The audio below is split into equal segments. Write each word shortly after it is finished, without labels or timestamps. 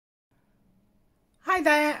Hi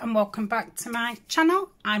there and welcome back to my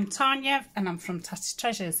channel. I'm Tania and I'm from Tatty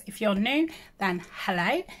Treasures. If you're new, then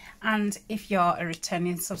hello, and if you're a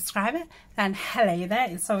returning subscriber, then hello there.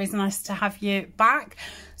 It's always nice to have you back.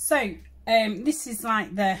 So this is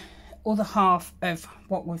like the other half of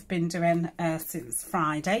what we've been doing since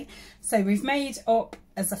Friday. So we've made up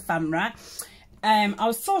as ephemera. I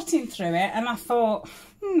was sorting through it and I thought,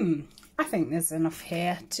 I think there's enough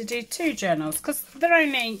here to do 2 journals because they're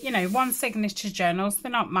only, you know, 1 signature journals.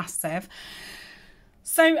 They're not massive.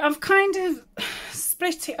 So I've kind of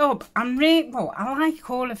split it up. Well, I like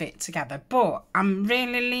all of it together, but I'm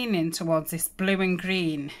really leaning towards this blue and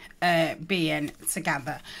green being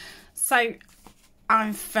together. So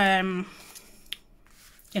I've,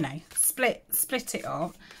 you know, split it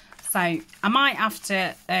up. So I might have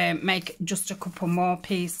to make just a couple more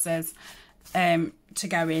pieces to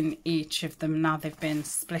go in each of them now they've been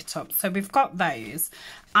split up. So we've got those,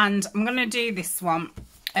 and I'm going to do this one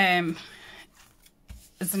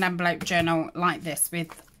as an envelope journal like this with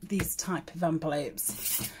these type of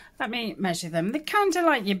envelopes. Let me measure them. They're kind of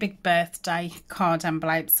like your big birthday card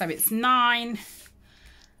envelopes. So it's 9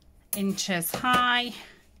 inches high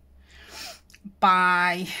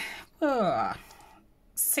by nearly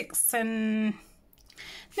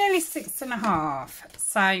 6.5.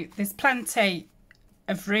 So there's plenty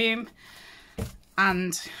of room,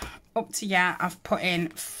 and up to here I've put in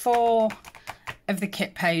 4 of the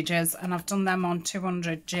kit pages, and I've done them on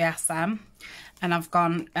 200 GSM, and I've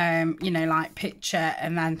gone you know, like picture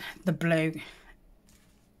and then the blue,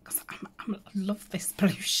 because I love this blue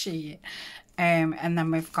sheet, and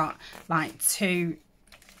then we've got like 2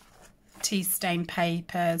 tea stain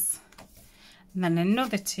papers, and then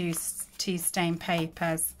another 2 tea stain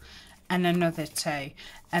papers, and another 2,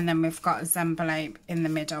 and then we've got a envelope in the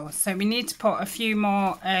middle. So we need to put a few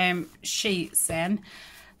more sheets in,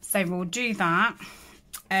 so we'll do that.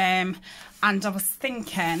 And I was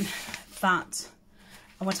thinking that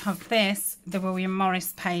I would have this, the William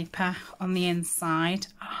Morris paper on the inside.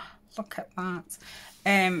 Oh, look at that.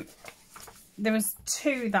 There was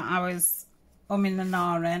 2 that I was in and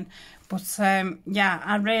ahhing, but yeah,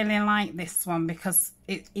 I really like this one because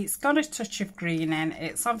it's got a touch of green in.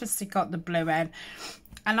 It's obviously got the blue in,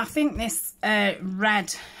 and I think this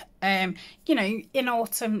red, you know, in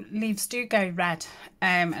autumn leaves do go red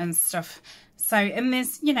and stuff. So, and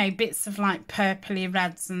there's, you know, bits of like purpley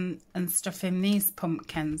reds and stuff in these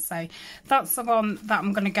pumpkins. So that's the one that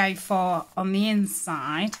I'm going to go for on the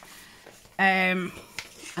inside. And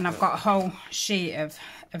I've got a whole sheet of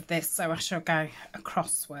this, so I shall go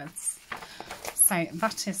acrosswards. So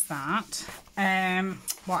that is that.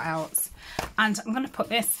 What else? And I'm going to put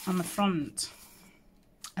this on the front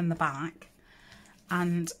and the back,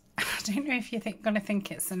 and I don't know if you're going to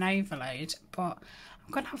think it's an overload, but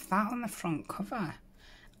I'm going to have that on the front cover.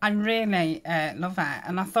 I really love it,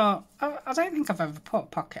 and I thought, oh, I don't think I've ever put a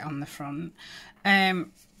pocket on the front.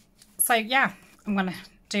 So yeah, I'm going to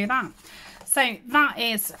do that. So that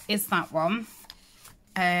is that one.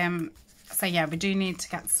 So yeah, we do need to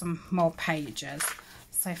get some more pages.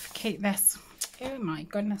 So if we keep this, oh my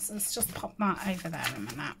goodness, let's just pop that over there a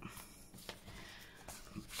minute.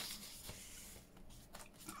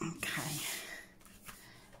 Okay,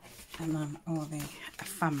 and then all the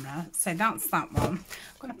ephemera. So that's that one. I'm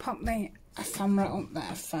going to pop the ephemera up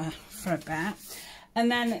there for a bit, and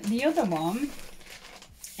then the other one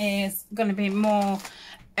is going to be more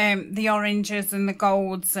the oranges and the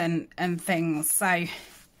golds and things. So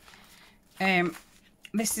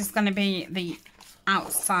this is going to be the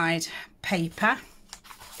outside paper.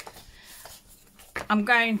 I'm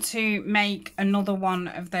going to make another one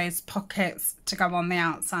of those pockets to go on the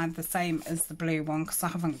outside, the same as the blue one, because I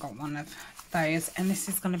haven't got one of those. And this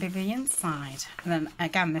is going to be the inside. And then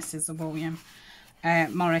again, this is a William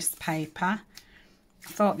Morris paper. I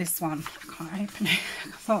thought this one, I can't open it,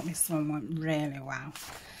 I thought this one went really well.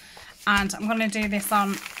 And I'm going to do this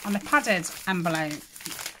on a padded envelope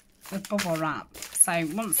with bubble wrap. So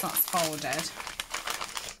once that's folded,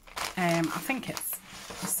 I think it's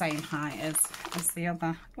the same height as the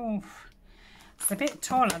other. Oh, it's a bit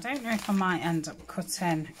tall. I don't know if I might end up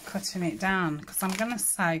cutting it down, because I'm going to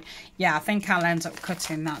sew. Yeah, I think I'll end up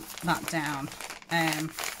cutting that down.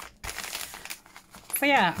 So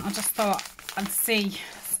yeah, I just thought I'd see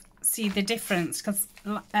the difference, because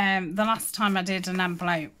the last time I did an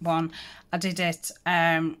envelope one, I did it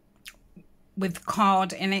with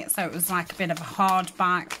card in it, so it was like a bit of a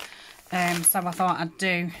hardback. So I thought I'd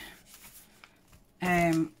do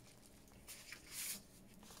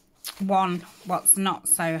one what's not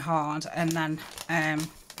so hard, and then yeah,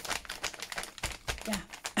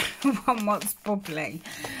 on what's bubbly.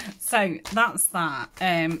 So that's that.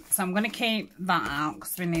 So I'm going to keep that out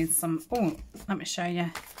because we need some. Oh, let me show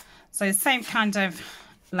you. So same kind of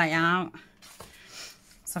layout.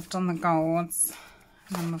 So I've done the golds,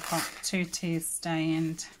 and then we've got 2 tea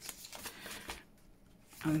stained,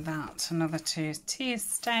 and that another 2 tea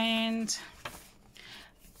stained,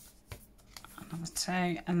 another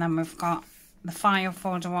 2, and then we've got the file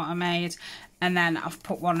folder what I made, and then I've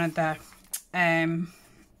put one of the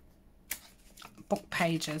book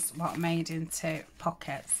pages what I made into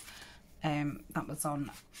pockets. That was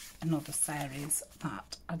on another series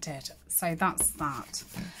that I did. So that's that.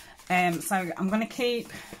 So I'm going to keep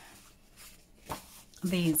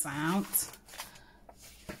these out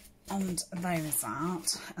and those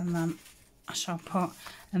out, and then I shall put,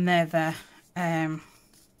 and they're the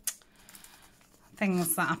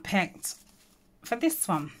things that I picked for this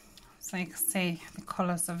one. So you can see the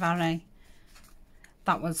colours are very,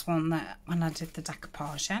 that was one that when I did the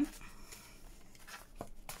decoupage in.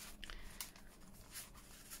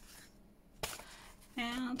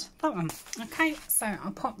 And that one. Okay, so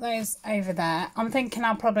I'll pop those over there. I'm thinking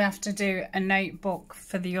I'll probably have to do a notebook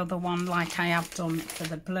for the other one like I have done for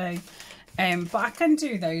the blue. But I can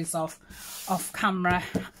do those off camera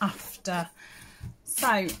after. So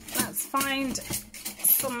let's find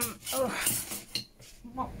some,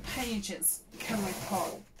 what pages can we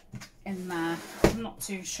put in there? I'm not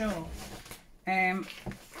too sure. Are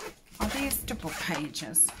these double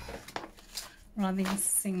pages? Or are these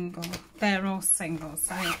single? They're all single,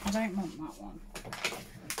 so I don't want that one.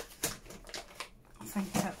 I think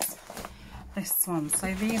it's this one.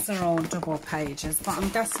 So these are all double pages, but I'm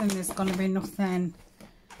guessing there's going to be nothing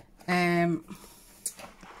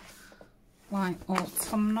like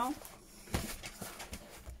autumnal.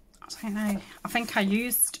 I don't know. I think I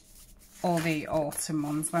used all the autumn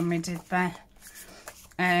ones when we did the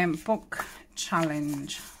book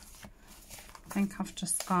challenge. I think I've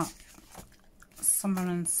just got summer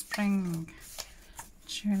and spring,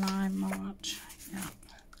 July, March, yeah.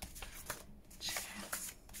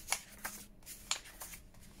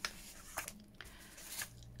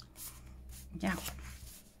 Yeah,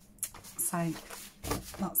 so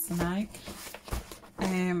that's the note.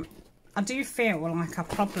 I do feel like I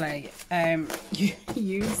probably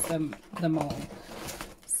use them all.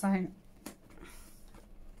 So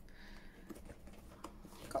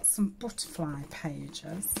got some butterfly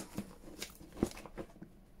pages.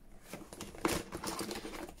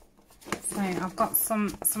 So I've got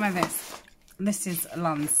some of this. This is a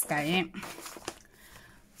landscape.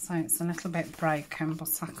 So it's a little bit broken, but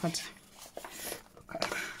I could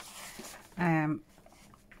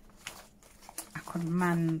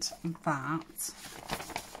mend that.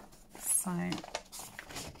 So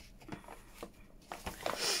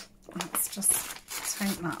let's just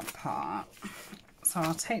take that apart. So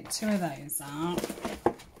I'll take 2 of those out.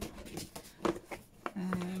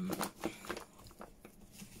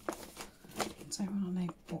 Don't want any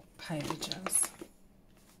book pages.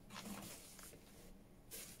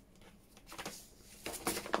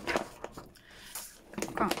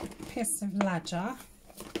 I've got a piece of ledger.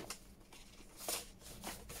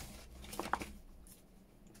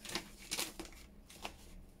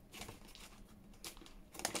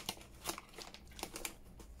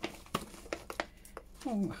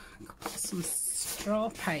 Oh, I could put some straw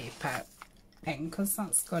paper in because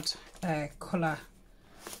that's good colour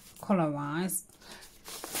wise.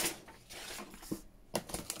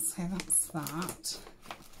 So that's that.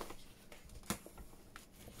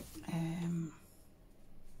 I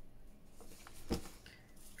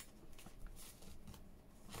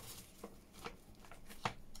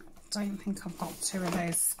don't think I've got 2 of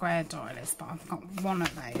those square doilies, but I've got 1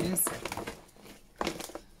 of those.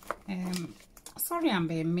 Sorry I'm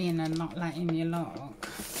being mean and not letting you look.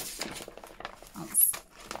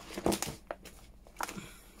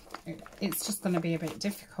 It's just going to be a bit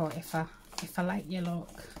difficult if I let you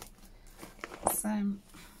look. So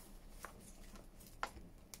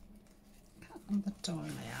cut another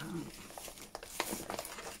doily out.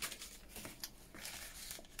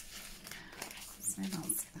 So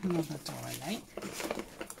that's another doily.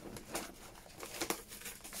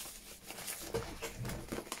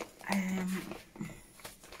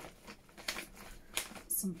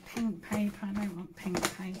 Some pink paper. I don't want pink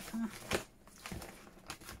paper.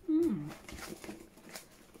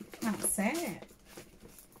 That's it.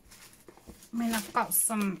 I mean, I've got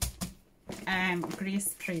some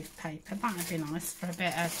greaseproof paper. That would be nice for a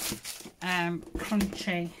bit of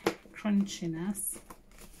crunchiness.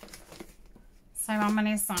 So how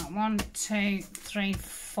many is that? 1, 2, 3,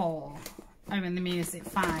 4. and the music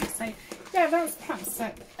 5. So yeah, that's perhaps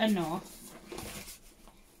enough.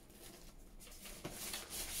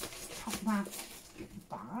 Pop that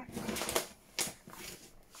back.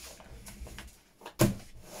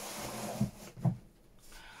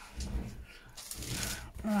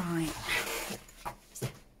 Right.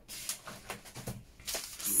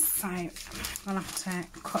 So I'll have to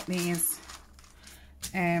cut these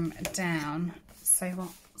down. So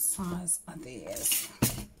what size are these?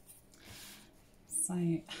 So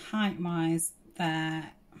height wise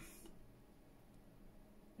they're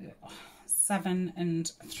 7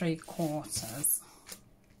 3/4.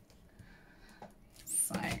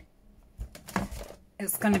 So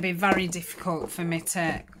it's going to be very difficult for me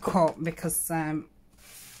to cut because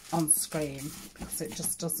on screen, because it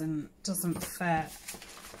just doesn't fit.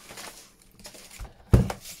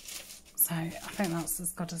 So I think that's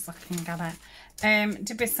as good as I can get it.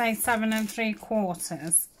 Did we say 7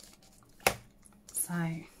 3/4?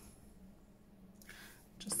 So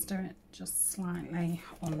just do it just slightly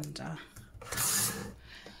under,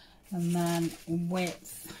 and then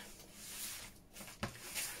width,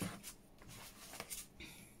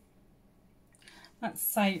 let's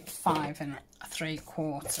say 5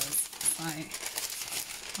 3/4. So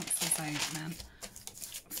that's the same then.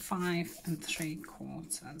 5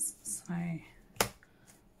 3/4. So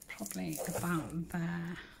probably about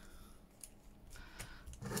there.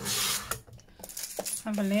 Let's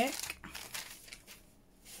have a look.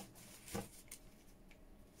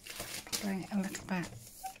 Probably a little bit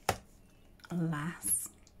less.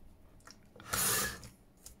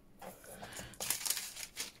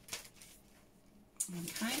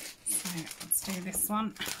 Okay, so let's do this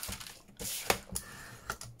one.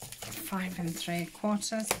 5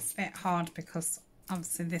 3/4. It's a bit hard because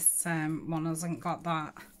obviously this one hasn't got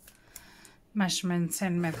that measurement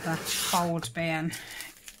in with the fold being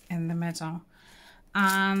in the middle.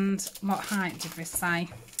 And what height did we say?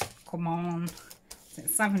 Come on. Is it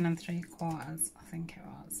 7 3/4? I think it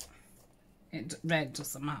was. It really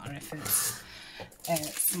doesn't matter if it's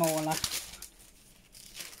smaller.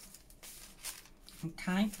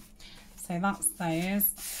 Okay, so that's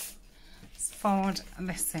those. Let's fold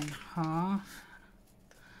this in half.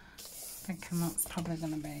 Thinking that's probably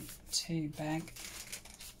going to be too big.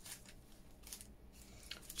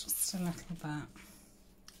 Just a little bit.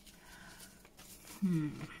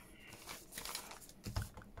 I'm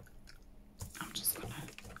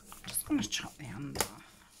just gonna chop the end off.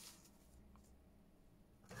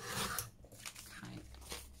 Okay.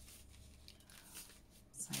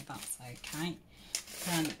 So that's okay.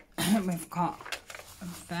 Then we've got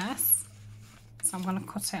this. So I'm gonna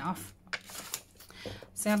cut it off.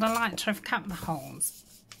 See, I'd like to have kept the holes,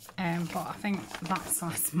 but I think that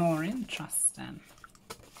side's more interesting.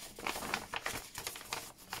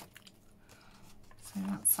 So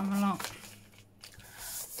let's have a look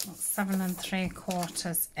what 7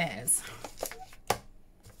 3/4 is.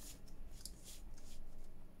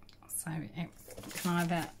 So it can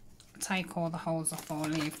either take all the holes off or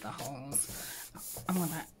leave the holes. I'm going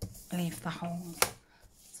to leave the holes.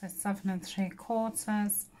 So 7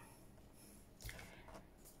 3/4.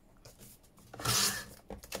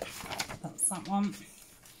 That's that one.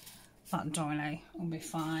 That doily will be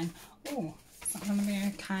fine. Oh, is that going to be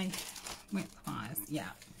okay width-wise? Yeah.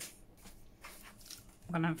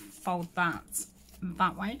 I'm going to fold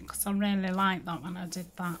that way because I really like that when I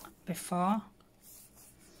did that before.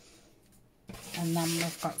 And then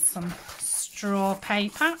we've got some straw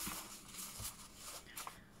paper.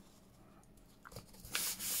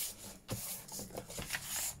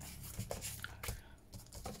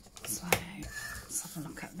 So let's have a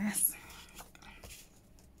look at this.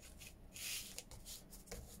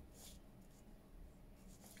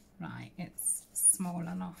 Right, it's small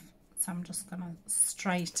enough, so I'm just going to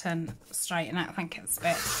straighten it. I think it's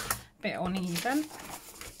a bit uneven.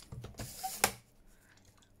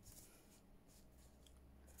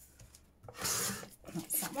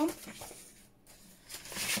 That's that one.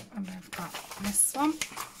 And we've got this one.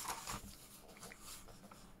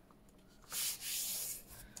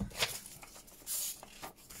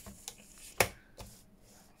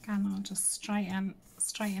 Again, I'll just straighten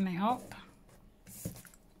it up.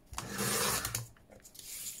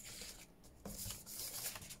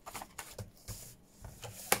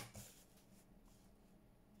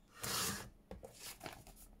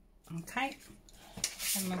 Okay,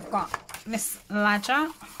 and we've got this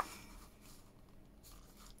ledger.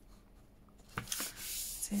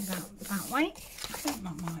 See that way? I think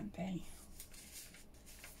that might be.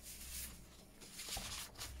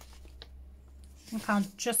 I think I'll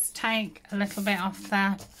just take a little bit off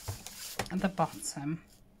there at the bottom.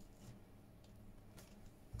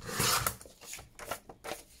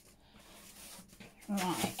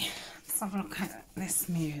 let's have a look at this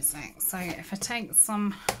music. So if I take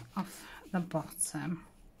some off the bottom,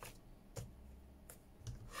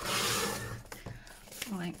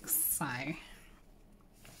 like so,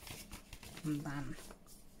 and then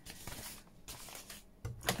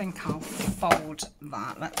I think I'll fold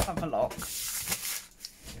that. Let's have a look.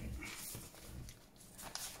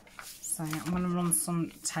 So I'm going to run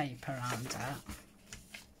some tape around it.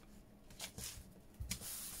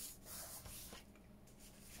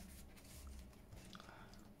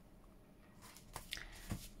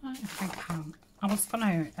 I think I was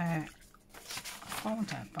going to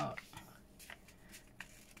fold it, but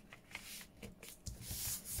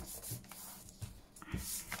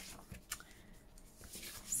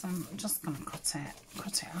so I'm just going to cut it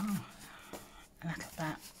off a little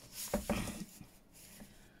bit.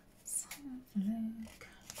 So look,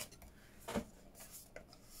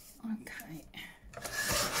 okay,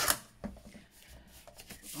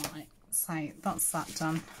 right. So that's that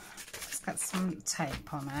done. Let's get some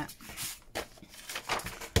tape on it.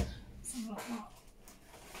 So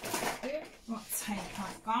what tape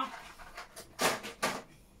I've got.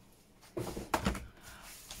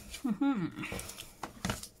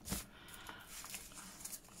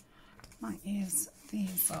 Might use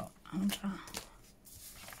these up under.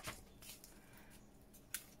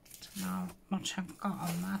 Don't know how much I've got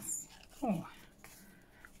on this. Oh,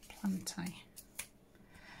 plenty.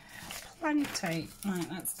 Plenty. Right,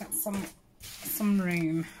 let's get some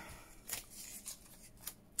room.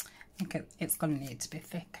 I think it's going to need to be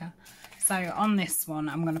thicker. So on this one,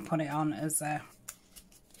 I'm going to put it on as a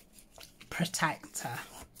protector.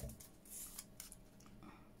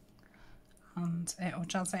 And it'll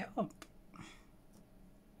jazz it up.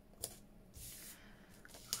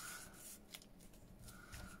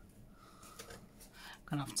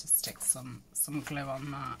 I'm gonna have to stick some glue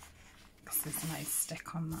on that because there's no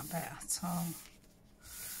stick on that bit at all.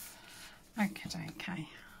 Okay.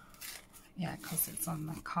 Yeah, because it's on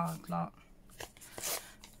the card lot.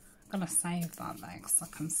 I'm gonna save that there because I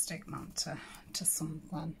can stick that to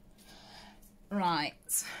something. Right.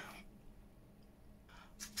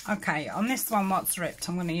 Okay, on this one, what's ripped,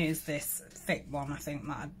 I'm going to use this thick one. I think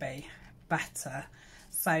that'd be better.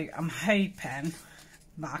 So I'm hoping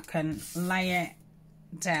that I can lay it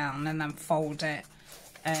down and then fold it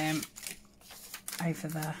over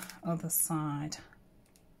the other side.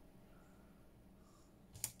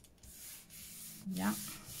 Yeah.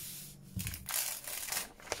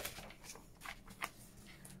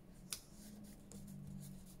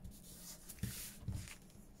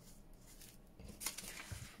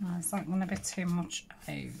 No, is that going to be too much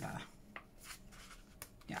over?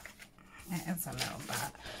 Yeah, it is a little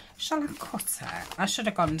bit. Shall I cut it? I should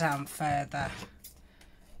have gone down further.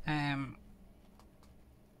 Right,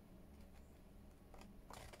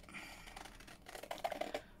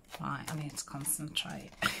 I need to concentrate.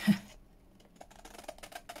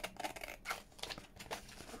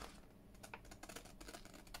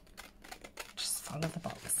 Just follow the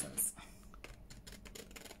boxes.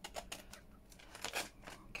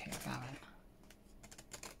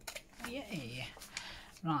 Yay!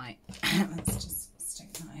 Right, let's just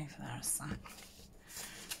stick that over there a sec,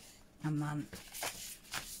 and then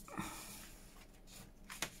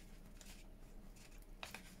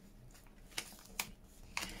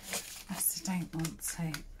I just don't want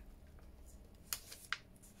to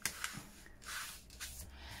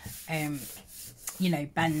you know,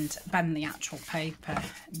 bend the actual paper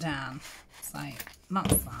down. So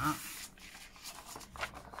that's that.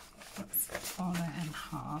 Let's fold it in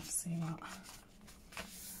half, see what.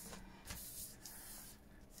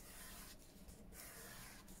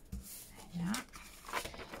 Yeah.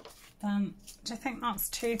 Then, do you think that's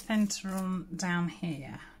too thin to run down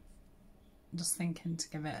here? I'm just thinking to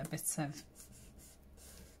give it a bit of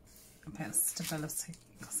stability,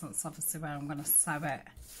 because that's obviously where I'm going to sew it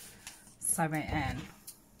in.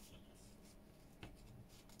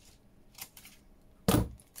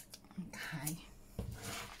 Okay.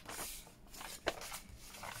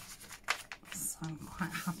 So I'm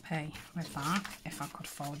quite happy with that, if I could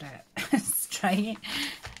fold it straight.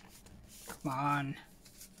 Come on.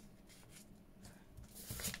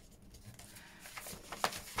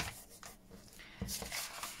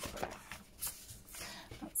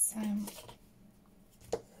 Let's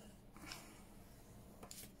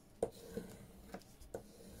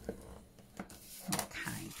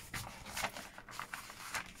okay.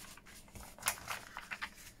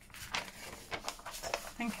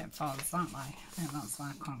 I think it folds that way. I think that's why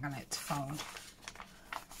I can't get it to fold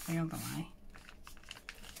the other way.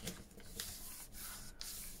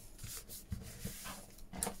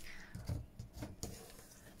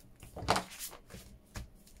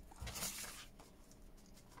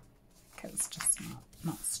 it's just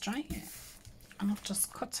not straight, and I've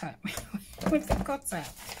just cut it with the cutter.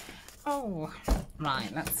 Oh, right,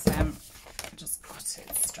 let's just cut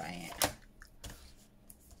it straight.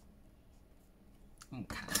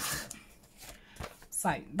 Okay,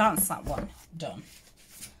 so that's that one done.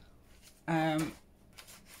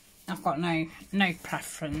 I've got no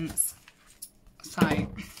preference, so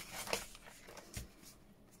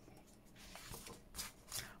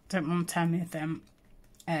don't want anything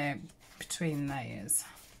between those.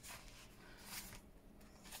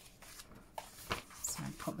 So I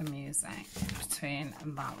put the music between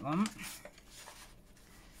that one.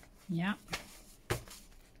 Yep,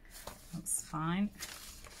 that's fine.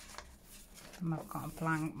 And I've got a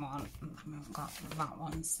blank one, and then we've got that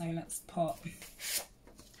one. So let's put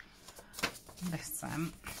this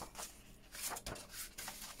in.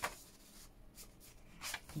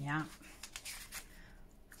 Yeah,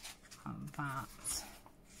 and that.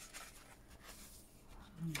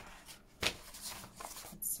 And put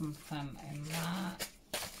something in there.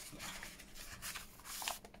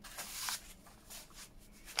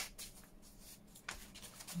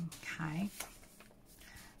 Okay.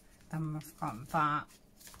 Then we've got that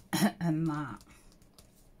and that.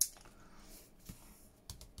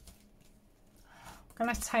 I'm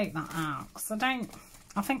going to take that out because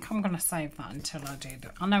I think I'm going to save that until I do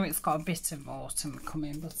that. I know it's got a bit of autumn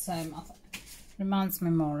coming, but it reminds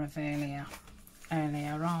me more of earlier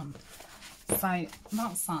on. So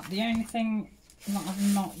that's that. The only thing that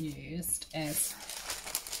I've not used is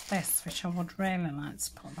this, which I would really like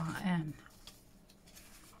to put that in.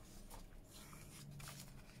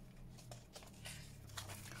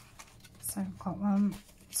 So I've got 1,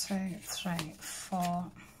 2, 3,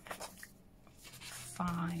 4,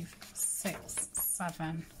 5, 6,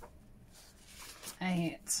 7,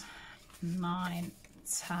 8, 9,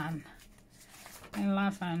 10,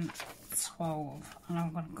 11, 12, and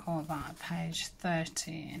I'm going to call that page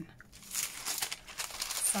 13.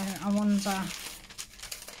 So I wonder,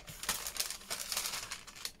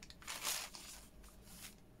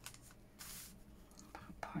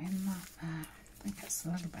 putting that there. I think it's a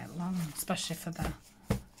little bit long, especially for the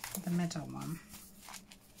middle one.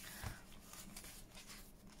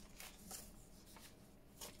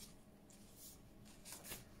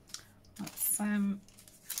 Let's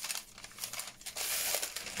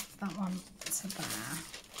that one to there.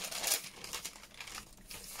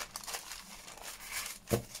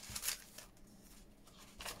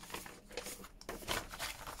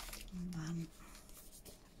 And then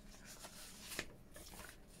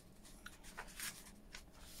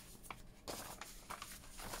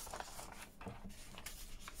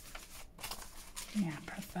yeah, I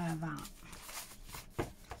prefer that.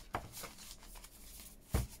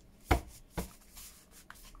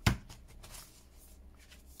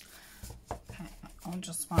 Okay, I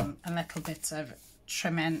just want a little bit of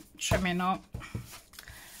trimming up.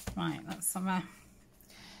 Right, let's have a...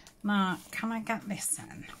 Now, can I get this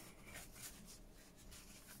in?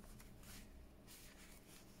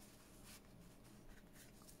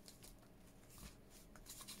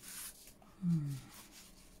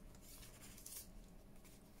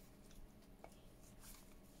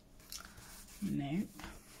 Nope.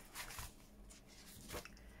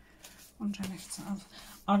 Wondering if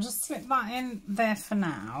I'll just slip that in there for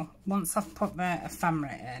now. Once I've put the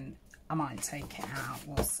ephemera in, I might take it out.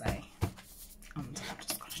 We'll see. And I'm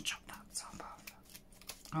just going to chop that top off.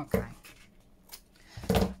 Okay.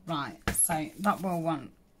 Right. So that will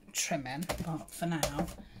want trimming, but for now.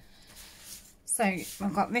 So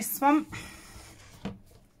I've got this one.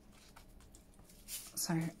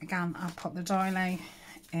 So again, I'll put the doily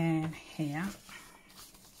in here,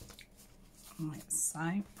 like so.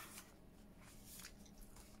 Then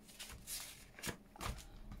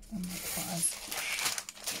we'll put a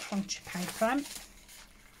crunchy paper in.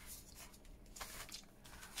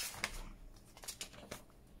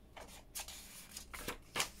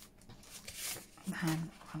 And then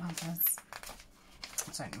I'll have this,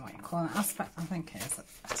 I don't know what you call it, aspect, I think it is a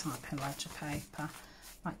type of ledger paper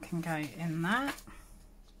that can go in there.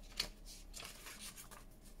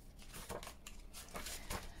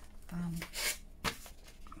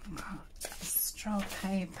 Straw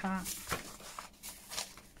paper,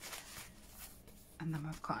 and then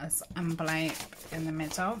we've got this envelope in the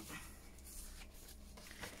middle,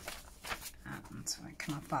 and we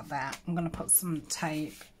can have that there. I'm going to put some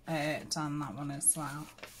tape down that one as well.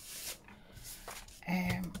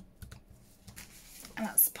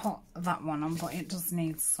 Let's put that one on, but it does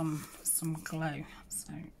need some glue,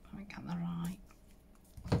 so let me get the right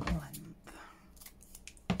length.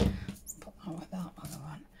 Let's put that with that other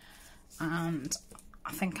one. And I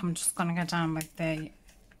I think I'm just going to go down with the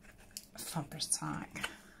Fabric.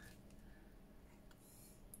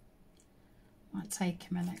 Might take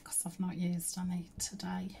a minute because I've not used any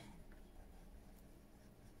today.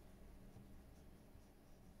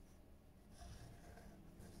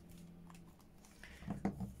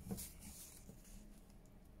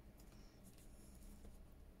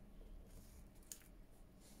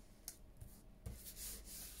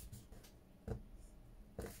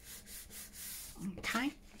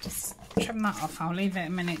 Okay, just trim that off. I'll leave it a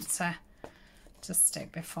minute to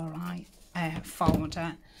stick before I fold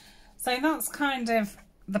it. So that's kind of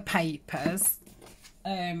the papers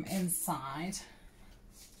inside.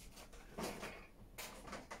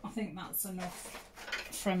 I think that's enough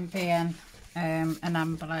from being an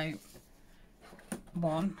envelope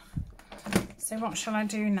one. So what shall I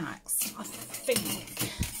do next? I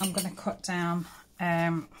think I'm going to cut down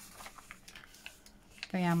the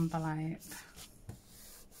envelope,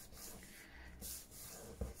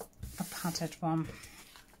 the padded one.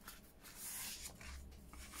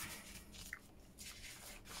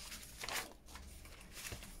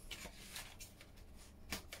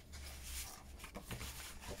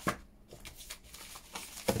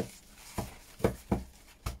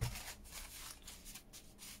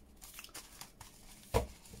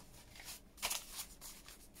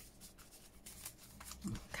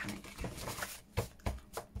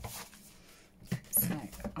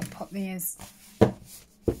 These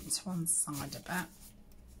to one side a bit,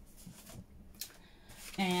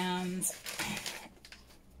 and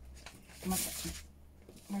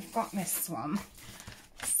we've got this one.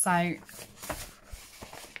 So I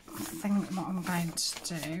think what I'm going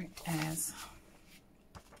to do is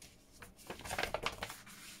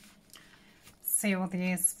seal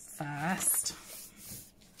these first,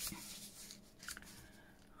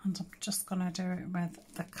 and I'm just going to do it with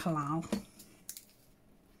the collal.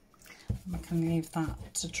 I can leave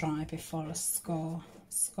that to dry before I score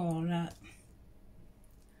it.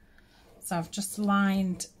 So I've just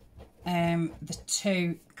lined the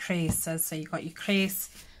two creases. So you've got your crease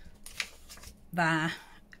there,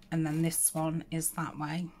 and then this one is that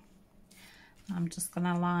way. I'm just going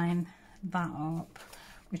to line that up,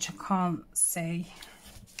 which I can't see.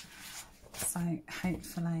 So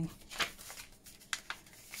hopefully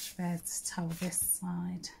I should be able to tell this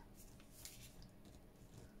side.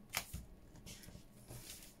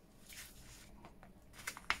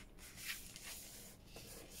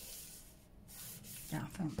 Yeah, I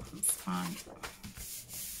think that's fine.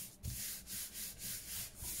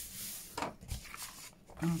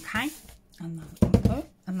 Okay, and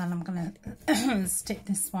then I'm going to stick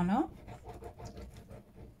this one up.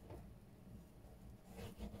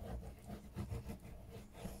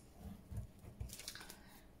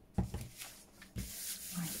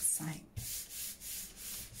 Like so.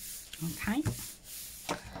 Okay,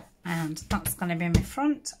 and that's going to be my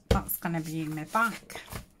front, that's going to be my back.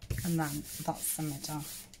 And then that's the middle.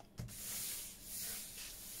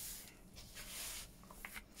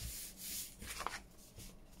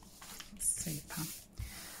 Super.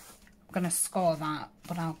 I'm going to score that,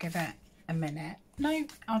 but I'll give it a minute. No,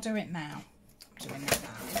 I'll do it now. I'm doing it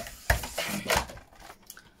now.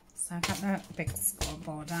 So I've got the big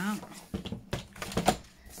scoreboard out.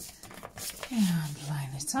 And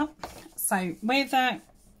line it up. So with the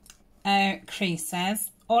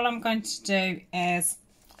creases, all I'm going to do is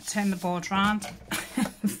turn the board round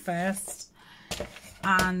first,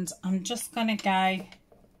 and I'm just going to go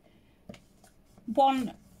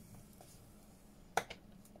one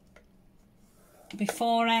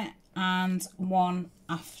before it and one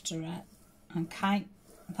after it. Okay,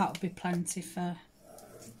 that'll be plenty for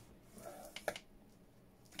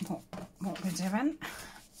what we're doing.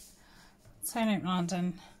 Turn it round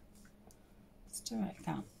and let's do it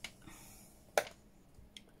again.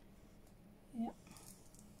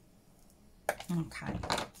 Okay,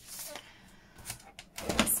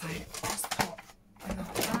 so just put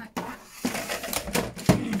that back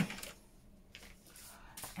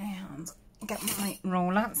and get my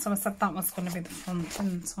roller. So I said that was going to be the front,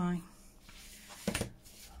 didn't I?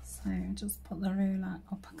 So just put the ruler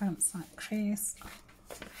up against that crease.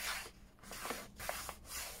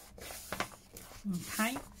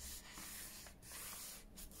 Okay,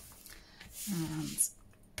 and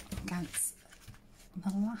against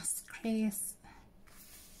the last crease.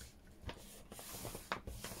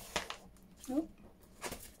 Oh,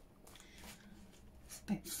 it's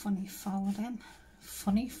a bit funny folding.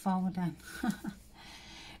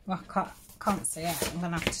 Well, I can't see it. I'm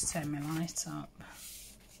going to have to turn my light up.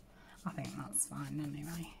 I think that's fine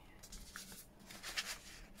anyway.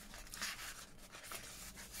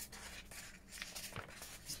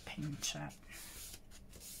 pinch it.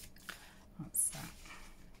 That's that.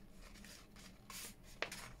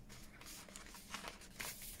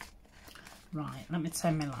 Right, let me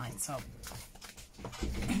turn my lights up.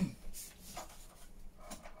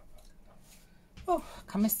 Oh,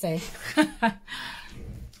 can we see?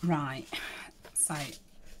 Right, so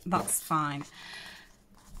that's fine.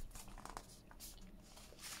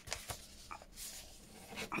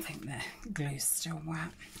 I think the glue's still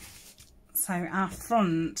wet. So our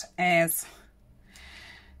front is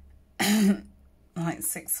like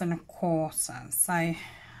 6 1/4. So I'm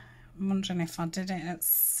wondering if I did it at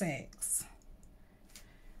 6,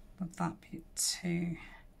 would that be too?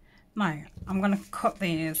 No, I'm going to cut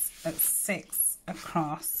these at 6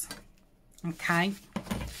 across. Okay.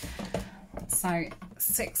 So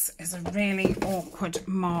 6 is a really awkward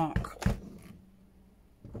mark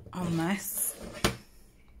on this.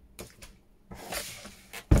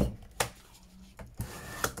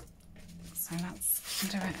 So let's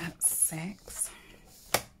do it at 6.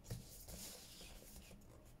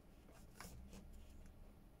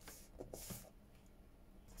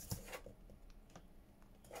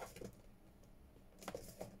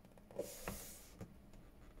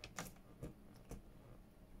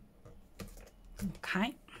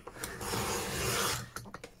 Okay.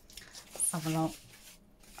 Let's have a look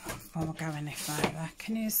before we go any further.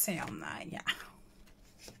 Can you see on there? Yeah.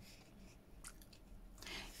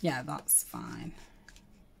 Yeah, that's fine.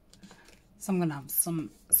 So I'm going to have some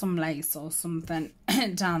lace or something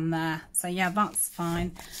down there. So yeah, that's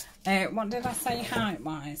fine. What did I say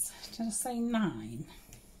height-wise? Did I say 9?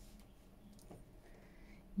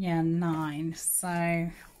 Yeah, 9. So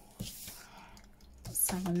let's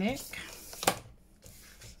have a look.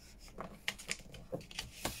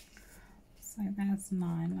 So there's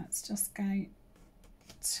 9. Let's just go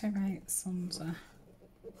 2/8 under.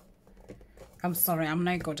 I'm sorry, I'm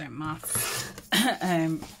no good at maths.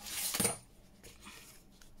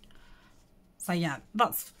 So yeah,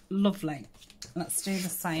 that's lovely. Let's do the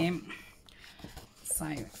same.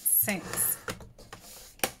 So 6.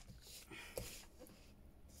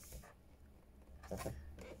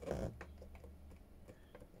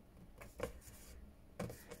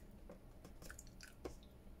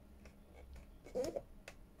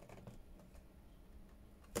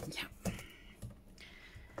 Yeah.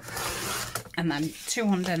 And then 2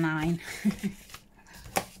 under 9.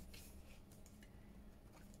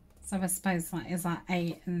 So I suppose that is at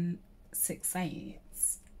 8 6/8.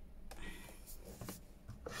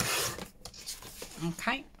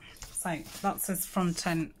 Okay, so that's his front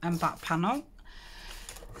and back panel.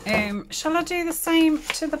 Shall I do the same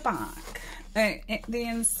to the back, the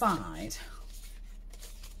inside?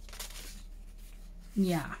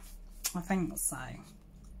 Yeah, I think so.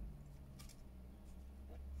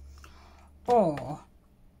 Or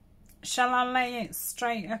shall I lay it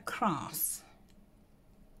straight across?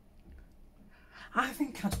 I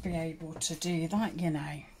think I'd be able to do that, you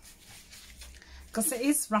know, because it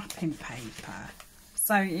is wrapping paper,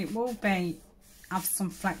 so it will have some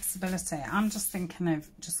flexibility. I'm just thinking of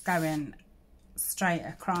just going straight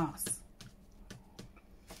across.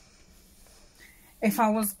 If I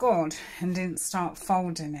was good and didn't start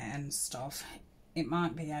folding it and stuff, it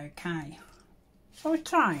might be okay. Shall we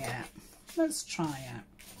try it? Let's try it.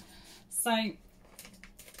 So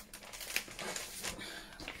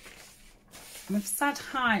we've said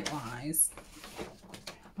height-wise,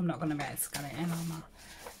 I'm not going to be able to get it in on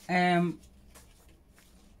that.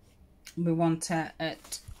 We want it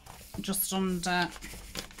at just under,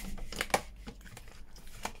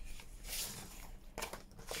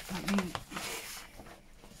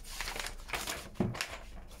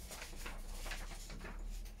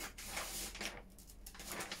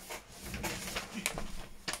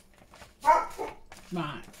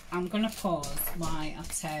 right, I'm going to pause while I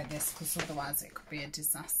tear this because otherwise it could be a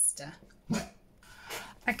disaster.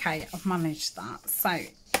 Okay, I've managed that. So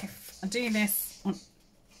if I do this,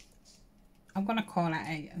 I'm going to call it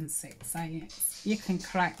 8 6/8. You can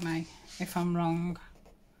correct me if I'm wrong,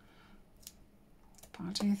 but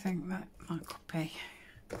I do think that could be.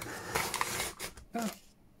 Oh,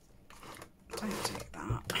 don't do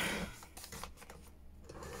that.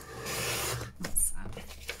 That's that.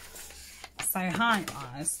 So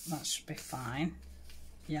height-wise, that should be fine.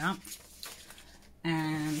 Yeah.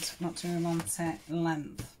 And what do we want it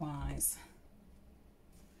length-wise?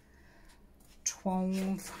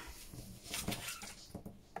 12.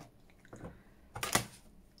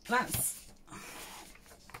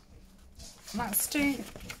 Let's do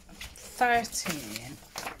 13,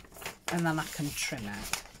 and then I can trim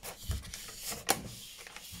it.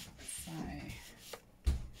 So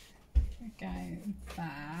we go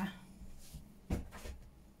there.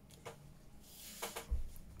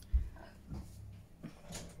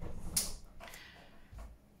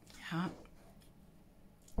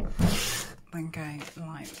 then go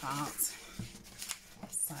like that.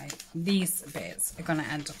 So these bits are going to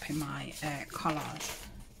end up in my collage.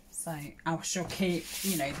 So I shall keep,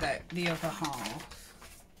 you know, the other half.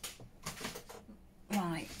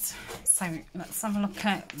 Right, so let's have a look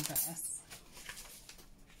at this.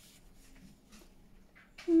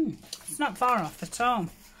 It's not far off at all.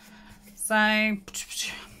 So,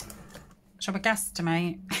 shall we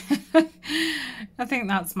guesstimate? I think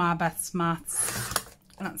that's my best maths.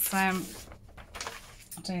 Let's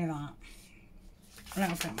do that. A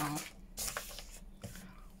little bit more.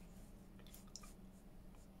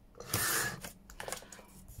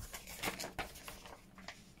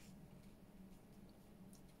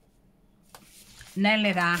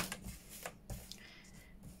 Nearly there.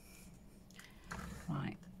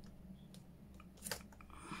 Right.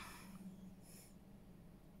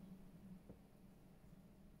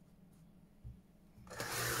 I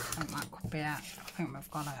think that could be it. I think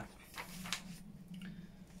we've got it.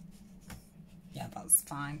 Yeah, that's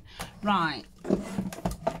fine. Right.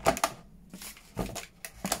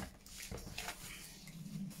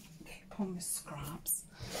 Keep on the scraps.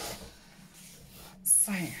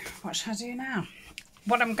 So, what should I do now?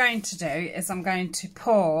 What I'm going to do is I'm going to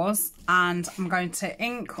pause and I'm going to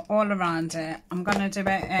ink all around it. I'm going to do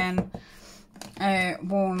it in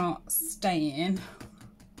walnut stain.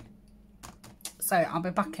 So I'll be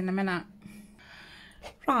back in a minute.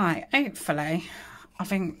 Right, hopefully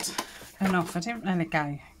I've inked enough. I didn't really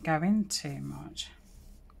go in too much.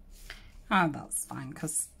 Oh, that's fine,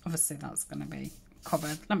 because obviously that's going to be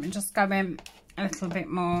covered. Let me just go in a little bit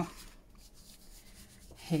more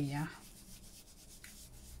here.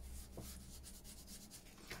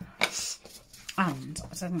 And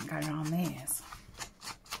I didn't go around these.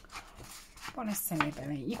 What a silly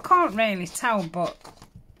Billy. You can't really tell, but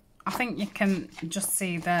I think you can just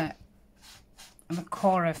see the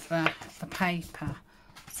core of the paper.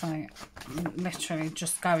 So I'm literally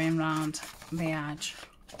just going round the edge.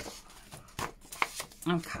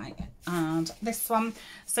 Okay, and this one.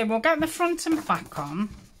 So we'll get the front and back on,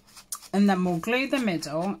 and then we'll glue the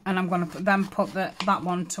middle, and I'm going to then put that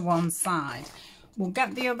one to one side. We'll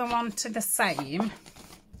get the other one to the same,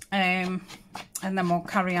 and then we'll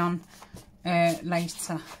carry on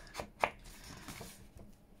later.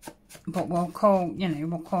 But we'll call, you know,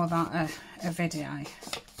 we'll call that a video.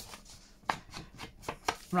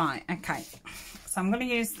 Right, okay. So I'm going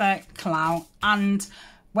to use the clout, and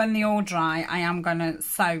when they all dry, I am going to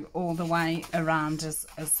sew all the way around as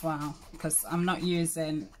well, because I'm not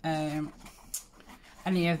using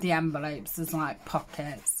any of the envelopes as like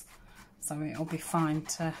pockets. So it'll be fine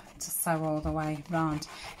to sew all the way round.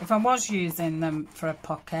 If I was using them for a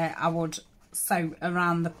pocket, I would sew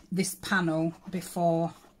around this panel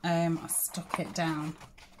before I stuck it down.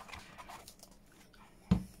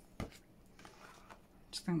 Do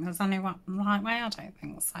you think there's any right way? I don't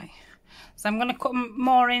think so. So I'm going to cut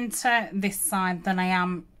more into this side than I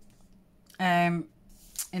am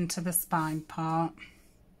into the spine part.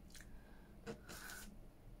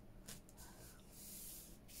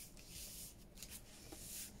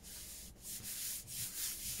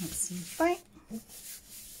 That's lovely.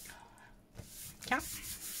 Yeah.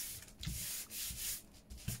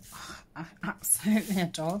 Oh, I absolutely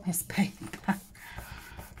adore this paper.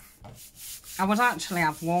 I would actually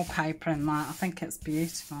have wallpaper in that. I think it's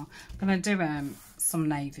beautiful. I'm going to do some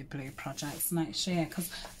navy blue projects next year, because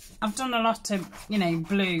I've done a lot of, you know,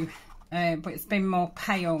 blue, but it's been more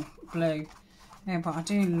pale blue. Yeah, but I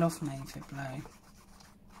do love navy blue.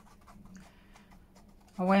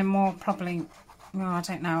 I wear more probably... Well, I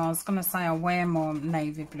don't know, I was going to say I wear more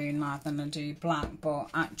navy blue now than I do black, but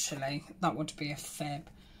actually that would be a fib,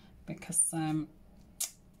 because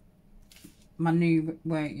my new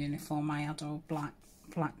work uniform, I had all black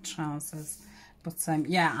trousers. But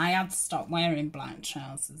yeah, I had stopped wearing black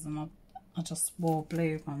trousers and I just wore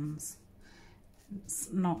blue ones.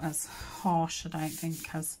 It's not as harsh, I don't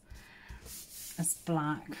think, as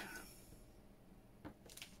black.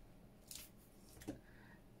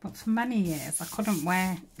 But for many years I couldn't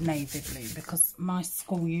wear navy blue because my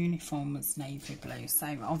school uniform was navy blue,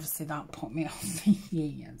 so obviously that put me off for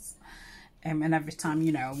years. And every time,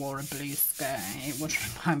 you know, I wore a blue skirt, it would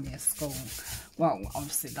remind me of school. Well,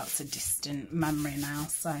 obviously that's a distant memory now,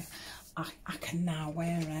 so I can now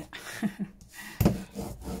wear it.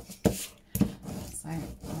 So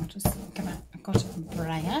I'll just give it a good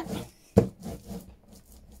braid.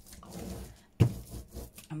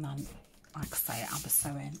 And then, like I say, I'll be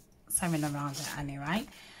sewing around it anyway.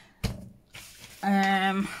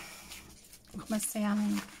 Can we see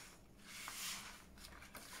any?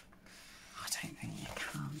 I don't think you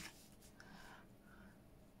can.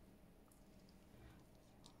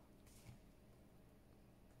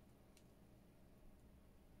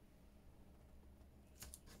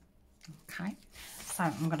 Okay, so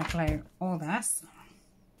I'm going to glue all this.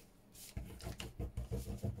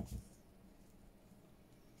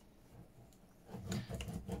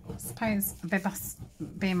 I suppose I'd be best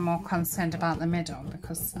being more concerned about the middle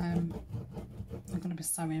because I'm going to be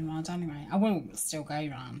sewing around anyway. I will still go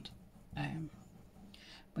around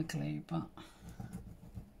with glue, but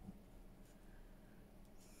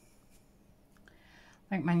I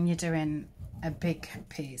think when you're doing a big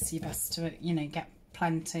piece, you best to, you know, get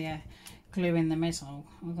plenty of glue in the middle,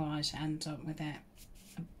 otherwise you end up with it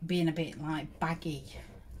being a bit like baggy.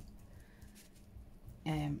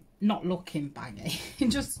 Not looking baggy.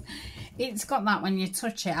 It's got that when you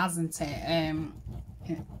touch it, hasn't it? And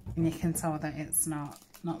you can tell that it's not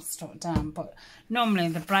stuck down. But normally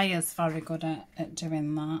the brayer's very good at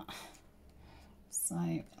doing that.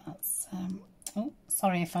 So that's oh,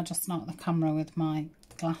 sorry if I just knocked the camera with my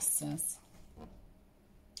glasses.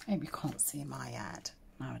 Hope you can't see my head.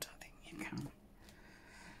 No, I don't think you can.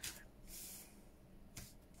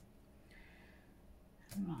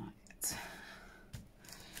 Right.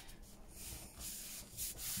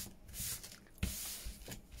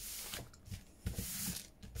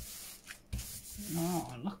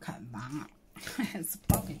 Oh, look at that. It's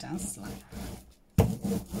Bobby Dazzler.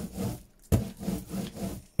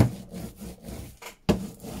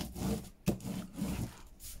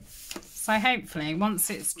 So hopefully once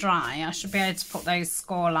it's dry I should be able to put those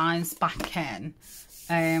score lines back in,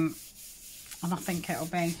 and I think it'll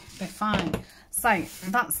be fine. So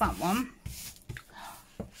that's that one.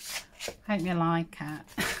 Hope you like it.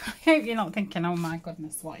 I hope you're not thinking, oh my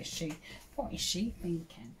goodness, what is she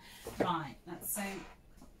thinking? Right, let's see.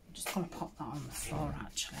 I'm just going to pop that on the floor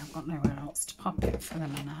actually. I've got nowhere else to pop it for the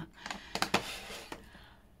minute.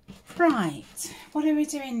 Right, what are we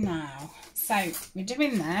doing now? So we're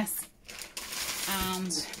doing this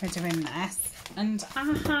and we're doing this. And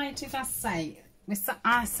how did I say?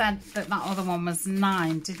 I said that other one was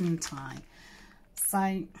 9, didn't I?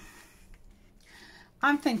 So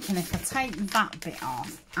I'm thinking if I take that bit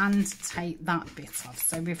off and take that bit off,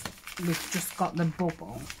 so we've just got the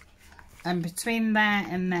bubble, and between there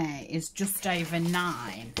and there is just over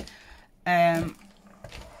 9. Can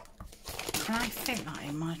I fit that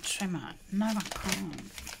in my trimmer? No, I can't.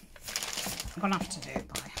 I'm gonna have to do it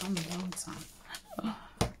by hand, won't I?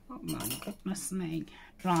 Oh my goodness me.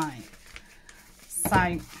 Right,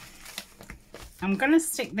 so I'm gonna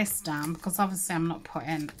stick this down because obviously I'm not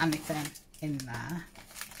putting anything in there.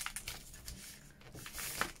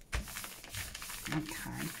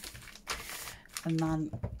 Okay, and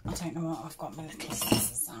then I don't know what I've got my little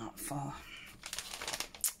scissors out for.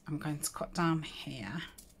 I'm going to cut down here.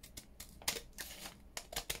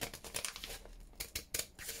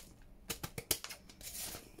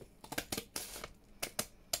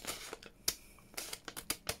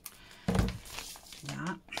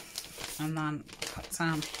 Yeah, and then cut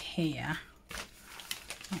down here.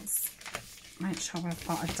 Let's make sure we've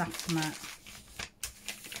got a definite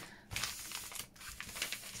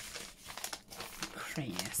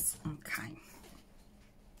crease. Okay.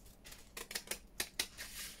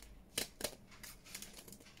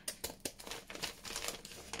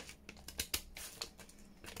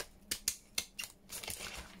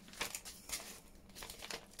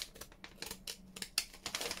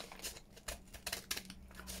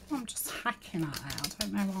 I'm just hacking at it, I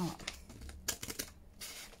don't know what.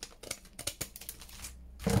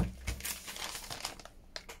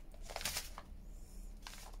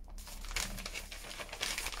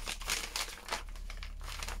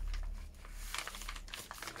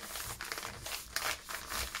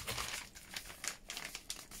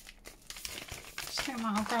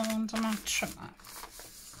 I'll go under my trimmer. I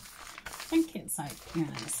think it's like, you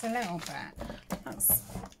know, it's a little bit. Let's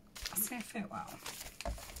see if it will.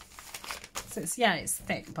 So it's, yeah, it's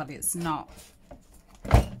thick, but it's not.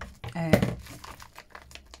 Yeah,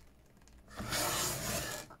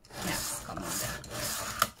 it's gone under.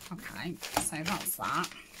 Okay, so that's that.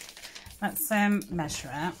 Let's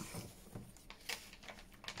measure it.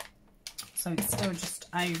 So it's still just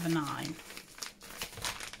over 9.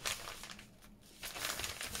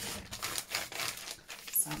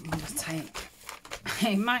 I'm going to take,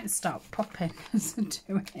 it might start popping as I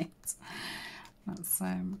do it. Let's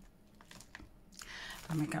let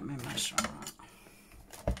me get my measure out.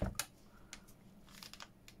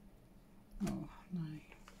 Oh no.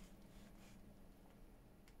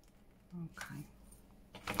 Okay.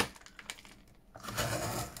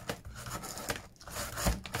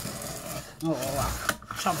 Oh,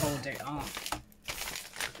 I troubled it off.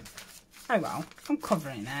 Oh well, I'm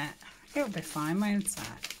covering it. It'll be fine, won't it?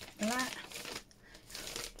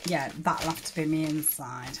 Yeah, that'll have to be me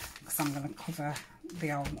inside because I'm going to cover the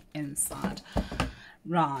whole inside.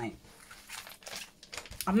 Right.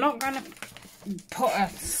 I'm not going to put a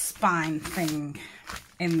spine thing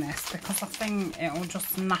in this because I think it'll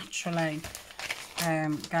just naturally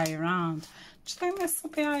go around. Do you think this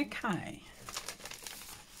will be okay?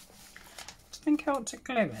 Do you think I ought to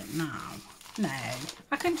glue it now? No,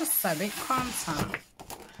 I can just sew it, can't I?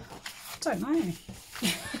 I don't know.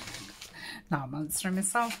 No, I'm answering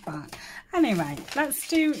myself back. Anyway, let's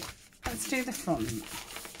do the front.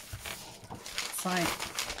 So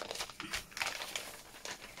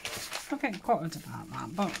I'll get gutted about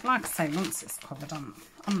that, but like I say, once it's covered, I'm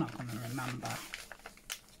not going to remember.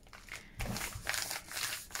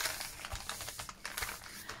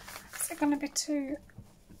 Is it going to be too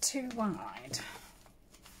wide?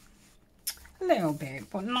 A little bit,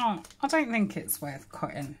 but not. I don't think it's worth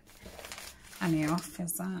cutting any off,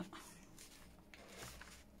 is that?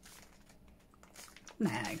 No,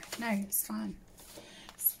 it's fine.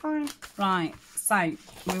 It's fine. Right, so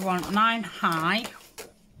we want 9 high.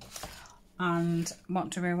 And what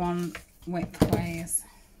do we want width-wise?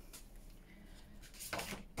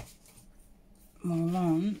 We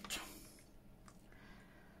want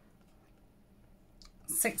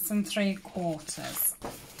 6 3/4.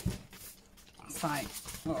 So,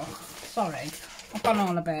 oh, sorry, I've gone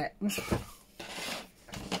all a bit.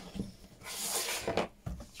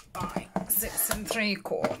 Right, 6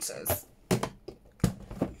 3/4.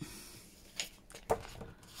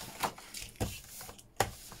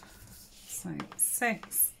 So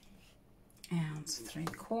 6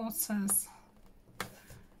 3/4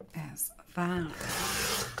 is that.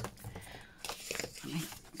 Let me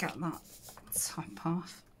get that top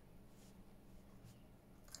off.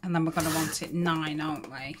 And then we're going to want it 9,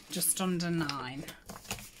 aren't we? Just under 9.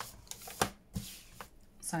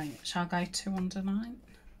 So, shall I go 2 under 9?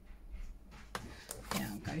 Yeah,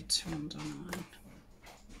 I'll go 2 under 9.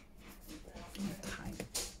 Okay.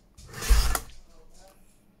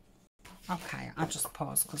 Okay, I'll just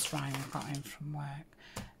pause because Ryan got in from work.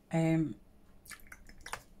 I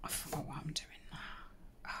forgot what I'm doing now.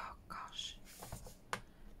 Oh, gosh.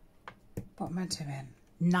 What am I doing?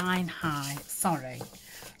 9 high. Sorry.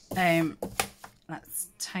 Let's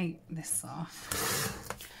take this off.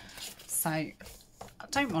 So I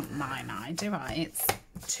don't want 9 high, do I? It's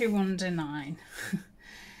 2 under 9.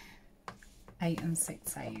 8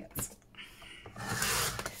 6/8.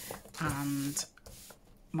 And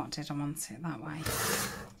what did I want it that way?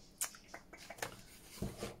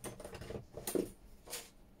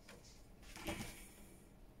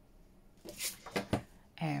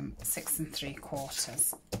 6 3/4.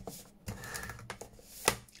 6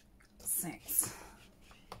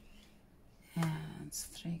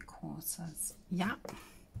 3/4. Yeah.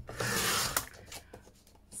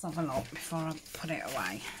 Let's have a look before I put it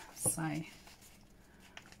away. So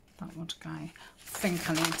that would go. I think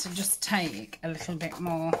I need to just take a little bit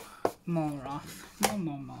more off.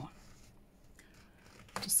 More.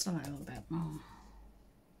 Just a little bit more.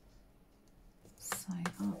 So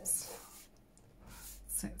that's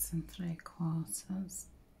 6 3/4.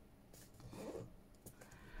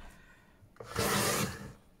 I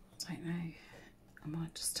don't know. I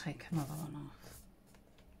might just take another one off.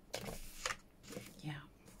 Yeah.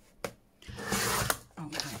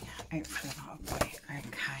 Okay. Hopefully that'll be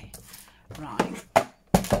okay. Right.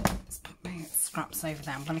 Let's put my scraps over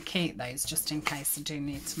there. I'm going to keep those just in case I do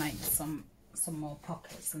need to make some more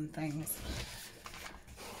pockets and things.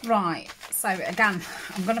 Right. So again,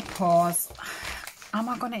 I'm going to pause. Am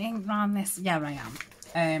I going to ink round this? Yeah, I am.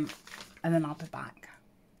 And then I'll be back.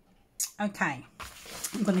 Okay.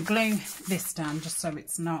 I'm going to glue this down just so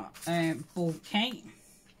it's not bulky.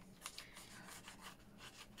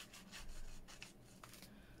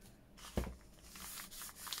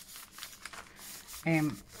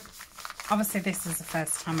 Obviously this is the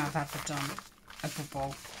first time I've ever done a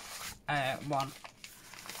bubble one.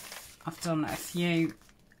 I've done a few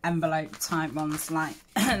envelope type ones like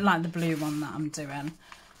like the blue one that I'm doing,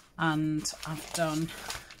 and I've done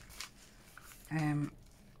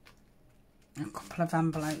a couple of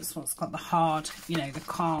envelopes what's got the hard, you know, the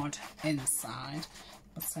card inside,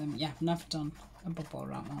 but yeah, I've never done a bubble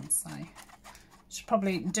wrap one, so should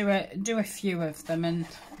probably do a few of them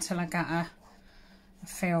until I get a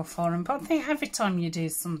feel for them. But I think every time you do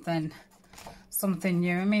something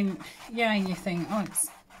new, I mean, yeah, you think, oh, it's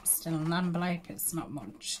still an envelope, it's not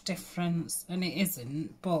much difference, and it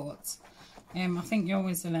isn't, but I think you're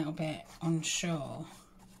always a little bit unsure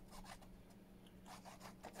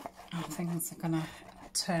how things are gonna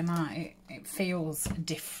turn out. It feels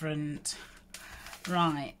different.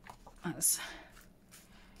 Right, let's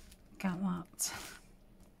get that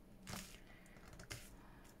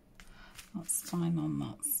That's fine on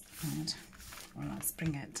that side. Well, let's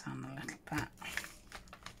bring it down a little bit.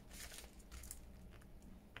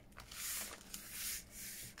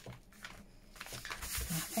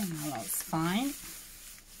 I think that looks fine.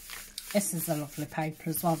 This is a lovely paper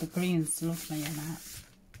as well. The green's lovely in it.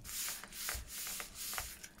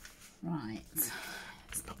 Right.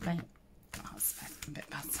 It's probably, that's a bit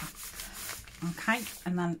better. Okay,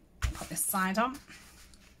 and then put this side on.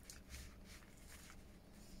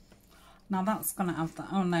 Now that's going to have that.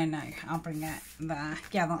 Oh, no, I'll bring it there.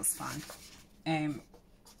 Yeah, that's fine. And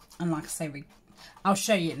like I say, I'll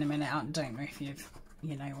show you in a minute. I don't know if you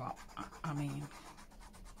know what I mean.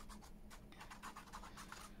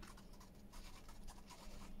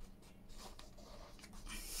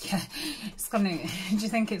 Yeah, it's going to, do you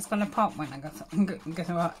think it's going to pop when I go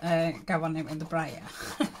on it with the brayer?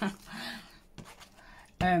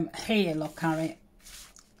 Here, look, Harry,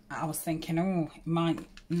 I was thinking, oh, it might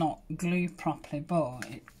not glue properly, but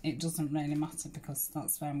it doesn't really matter because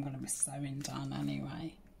that's where I'm going to be sewing down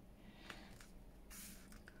anyway.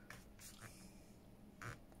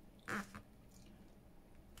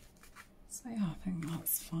 So yeah, I think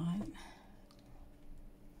that's fine.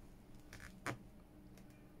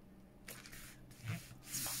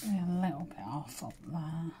 It's probably a little bit off up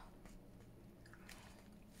there.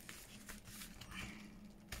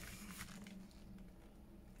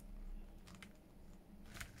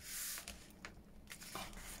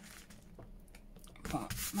 But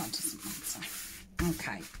that doesn't matter.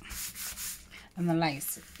 Okay. And the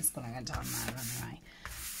lace is going to go down there anyway.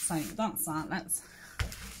 So that's that. Let's...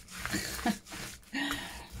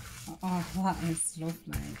 Oh, that is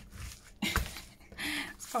lovely.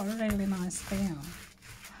 It's got a really nice feel.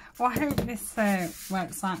 Well, I hope this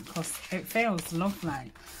works out because it feels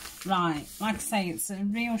lovely. Right, like I say, it's a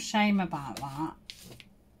real shame about that.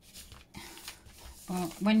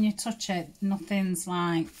 But when you touch it, nothing's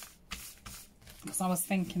like... Because I was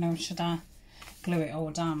thinking, oh, should I glue it all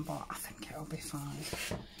down? But I think it'll be fine.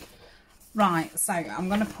 Right, so I'm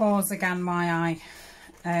going to pause again while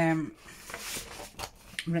I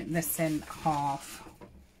rip this in half.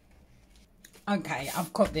 Okay,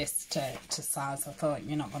 I've cut this to size. I thought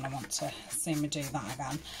you're not going to want to see me do that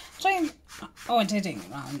again. I did it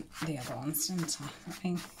around the other ones, didn't I? I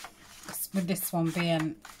think with this one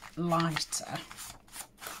being lighter.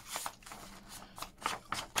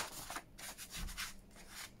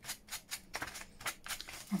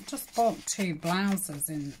 I've just bought 2 blouses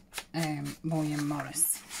in William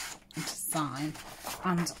Morris design,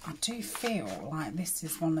 and I do feel like this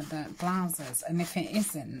is one of the blouses, and if it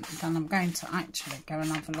isn't, then I'm going to actually go and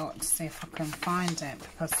have a look to see if I can find it,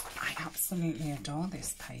 because I absolutely adore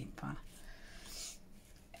this paper.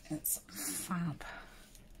 It's fab.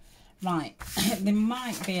 Right, there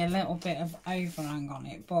might be a little bit of overhang on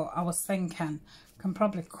it, but I was thinking I can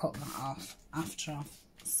probably cut that off after I've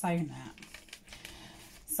sewn it.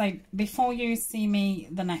 So before you see me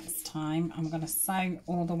the next time, I'm going to sew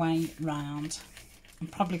all the way round. I'm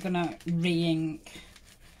probably going to re-ink,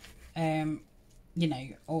 you know,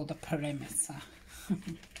 all the perimeter.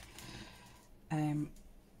 Am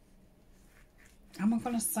I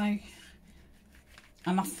going to sew?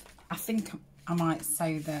 And I think I might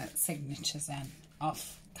sew the signatures in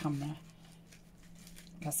off camera,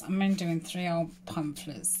 because I'm only doing 3 old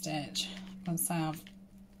pamphlet stitch. I'm going to say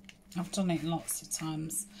I've done it lots of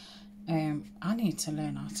times. I need to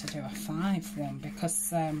learn how to do a 5 one,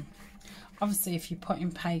 because obviously if you're putting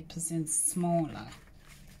papers in smaller,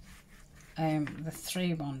 the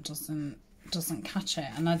 3 one doesn't catch it.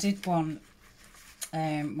 And I did one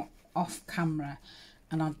off camera,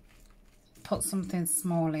 and I put something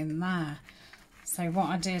small in there. So what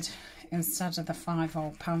I did, instead of the 5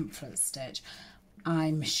 old pamphlet stitch,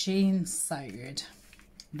 I machine sewed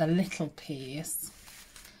the little piece,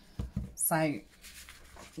 so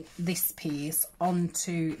this piece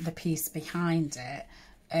onto the piece behind it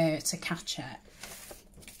to catch it.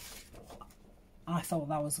 I thought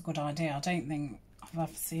that was a good idea. I don't think I've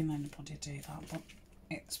ever seen anybody do that, but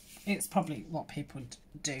it's probably what people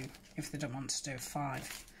do if they don't want to do a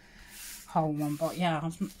 5 whole one. But yeah,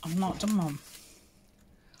 I've not done one.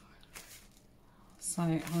 So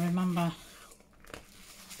I remember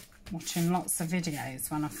watching lots of videos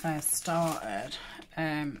when I first started.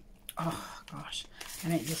 Oh gosh,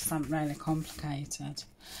 and it just sounded really complicated,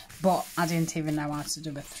 but I didn't even know how to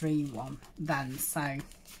do a 3 one then. So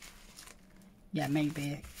yeah,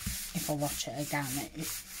 maybe if I watch it again,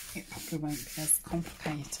 it probably won't be as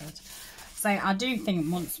complicated. So I do think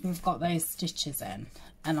once we've got those stitches in,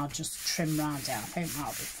 and I'll just trim round it, I think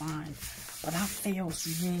that'll be fine. But that feels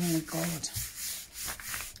really good.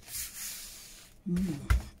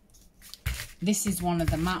 this is one of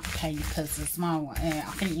the matte papers as well.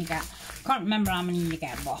 I think you get, I can't remember how many you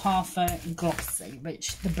get, but half a glossy,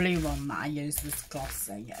 which the blue one that I used was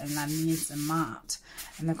glossy, and then these are matte,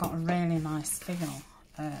 and they've got a really nice feel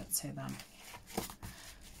to them.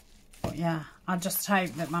 But yeah, I just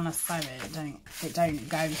hope that when I sew it don't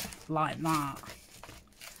go like that.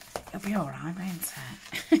 It'll be alright, won't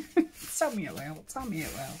it? Tell me it will, tell me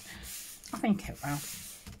it will. I think it will.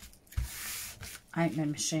 I hope my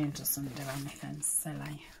machine doesn't do anything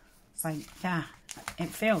silly. So yeah, it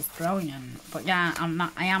feels brilliant. But yeah,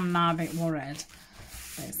 I am now a bit worried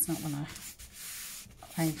that it's not gonna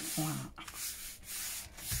lay flat.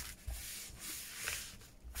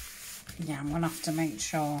 Yeah, I'm gonna have to make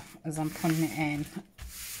sure as I'm putting it in,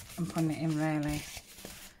 I'm putting it in really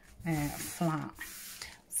flat.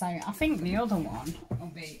 So I think the other one will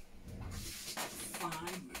be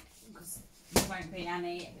fine because there won't be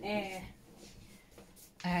any air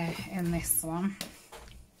in this one.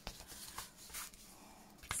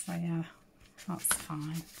 So yeah, that's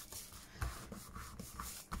fine.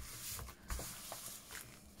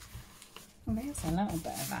 Well, there's a little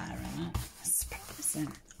bit of air in it. It's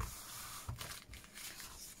surprising.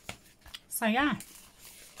 So yeah,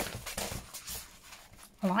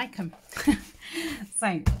 I like them.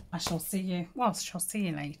 So I shall see you, well, I shall see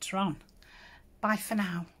you later on. Bye for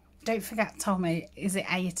now. Don't forget, Tommy, is it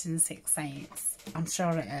 8 6/8? I'm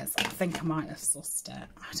sure it is. I think I might have sussed it.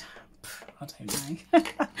 I don't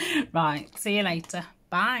know. Right, see you later.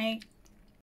 Bye.